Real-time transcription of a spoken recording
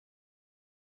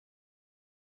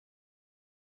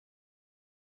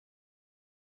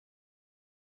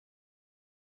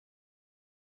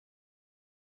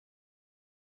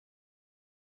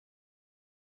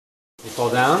You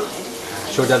fall down?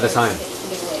 Show Dad the sign.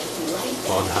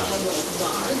 Fall down.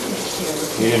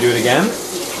 You gonna do it again?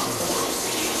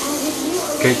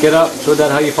 Okay, get up. Show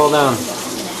Dad how you fall down.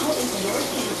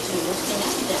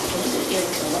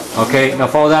 Okay, now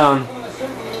fall down.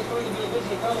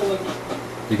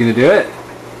 You gonna do it?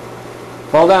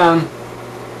 Fall down.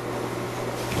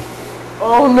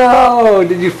 Oh no!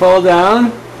 Did you fall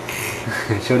down?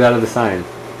 Show Dad the sign.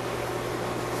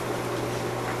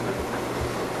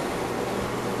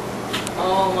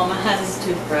 Oh, Mama has his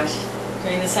toothbrush.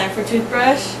 Doing the sign for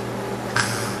toothbrush?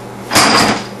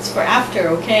 It's for after,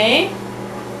 okay?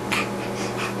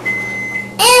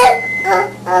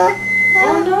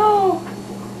 Oh no!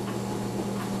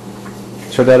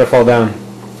 Show Dad to fall down.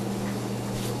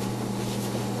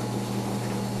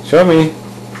 Show me.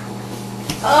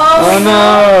 Oh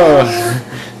no!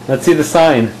 Let's see the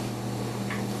sign.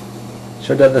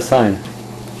 Show Dad the sign.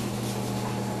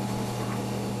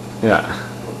 Yeah.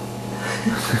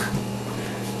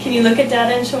 Can you look at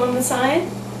Dad and show him the sign?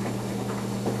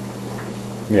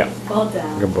 Yeah. Fall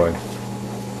down. Good boy.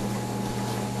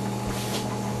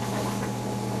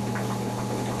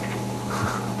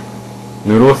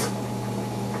 Noodles?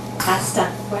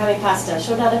 Pasta. We're having pasta.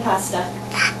 Show Dad the pasta.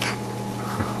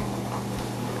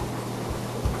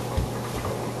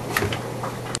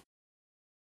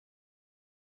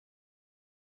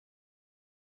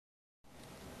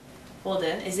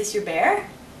 Holden, is this your bear?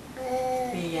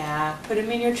 Yeah, put him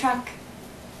in your truck.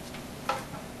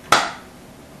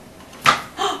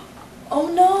 Oh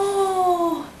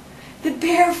no! The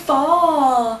bear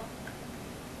fall!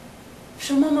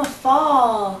 Show Mama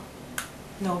fall.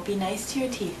 No, be nice to your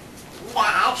teeth.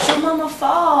 Show Mama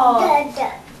fall.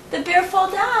 The bear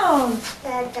fall down.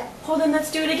 Holden,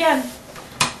 let's do it again.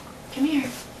 Come here.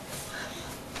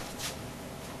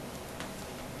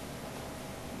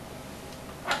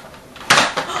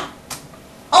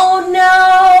 Oh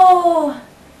no!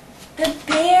 The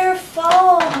bear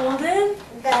fall, Holden.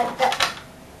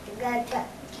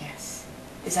 Yes.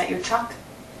 Is that your truck?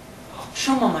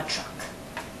 Show Mama truck.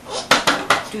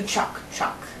 Do truck.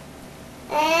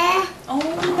 Oh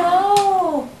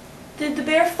no! Did the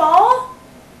bear fall?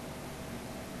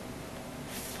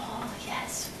 Fall,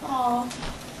 yes, fall.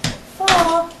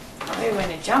 Fall. We're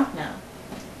going to jump now.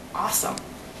 Awesome.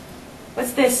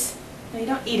 What's this? No, you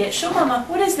don't eat it. Show Mama.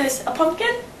 What is this? A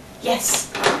pumpkin?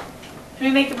 Yes. Should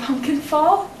we make the pumpkin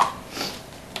fall?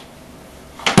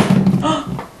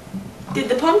 Did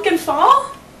the pumpkin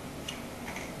fall?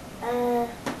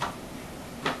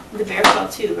 The bear fell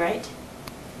too, right?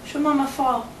 Show Mama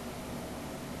fall.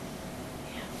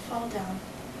 Yeah, fall down.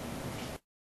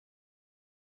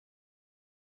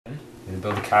 You're gonna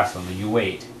build a castle, and you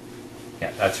wait.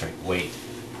 Yeah, that's right. Wait.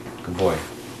 Good boy.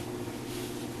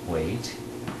 Wait.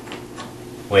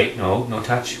 Wait, no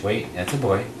touch. Wait, that's a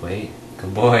boy. Wait.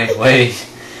 Good boy. Wait.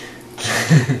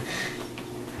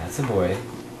 That's a boy.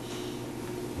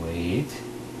 Wait.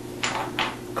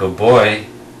 Good boy.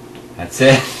 That's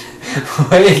it.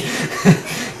 Wait.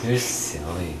 You're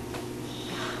silly.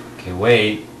 Okay,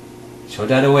 wait. Show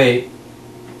Dad to wait.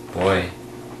 Boy.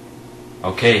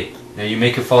 Okay, now you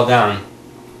make it fall down.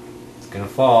 It's gonna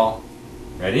fall.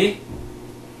 Ready?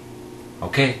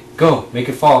 Okay, go. Make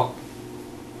it fall.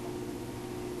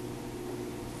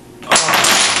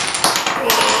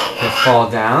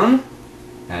 Fall down?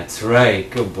 That's right.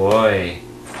 Good boy.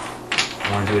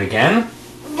 You want to do it again?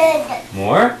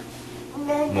 More?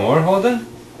 More, Holden?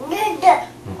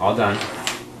 All done.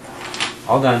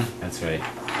 All done. That's right.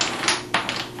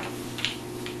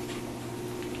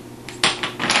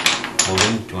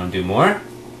 Holden, do you want to do more?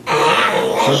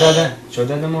 Show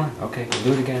Dada more. Okay, we'll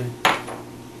do it again.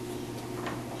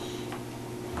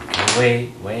 Okay,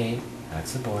 wait.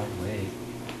 That's the boy. Wait.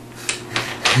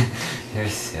 You're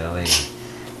silly.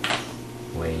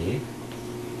 Wait.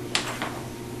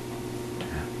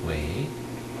 Wait.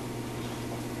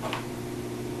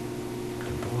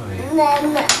 Good boy.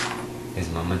 Is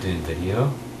Mama doing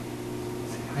video?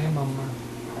 Say hi, Mama.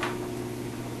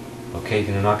 Okay,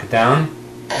 gonna knock it down?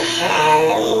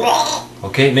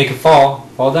 Okay, make it fall.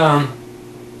 Fall down.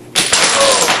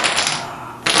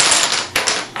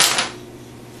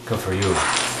 Good for you.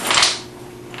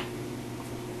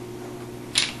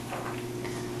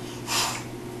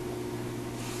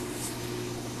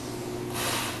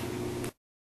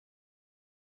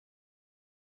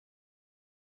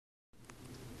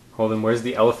 Holden, where's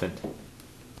the elephant? Do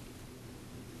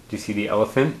you see the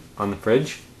elephant on the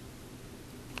fridge?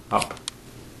 Up.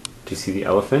 Do you see the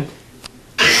elephant?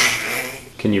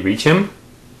 Can you reach him?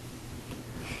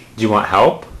 Do you want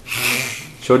help?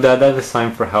 Show Dada the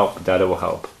sign for help. Dada will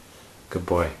help. Good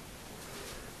boy.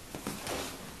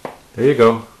 There you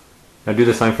go. Now do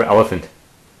the sign for elephant.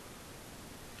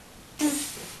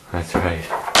 That's right.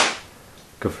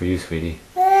 Good for you, sweetie.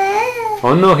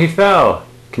 Oh no, he fell.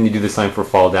 Can you do the sign for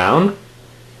fall down?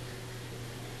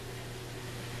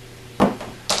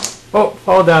 Oh,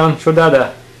 fall down. Show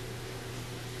dada.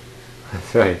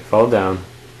 That's right. Fall down.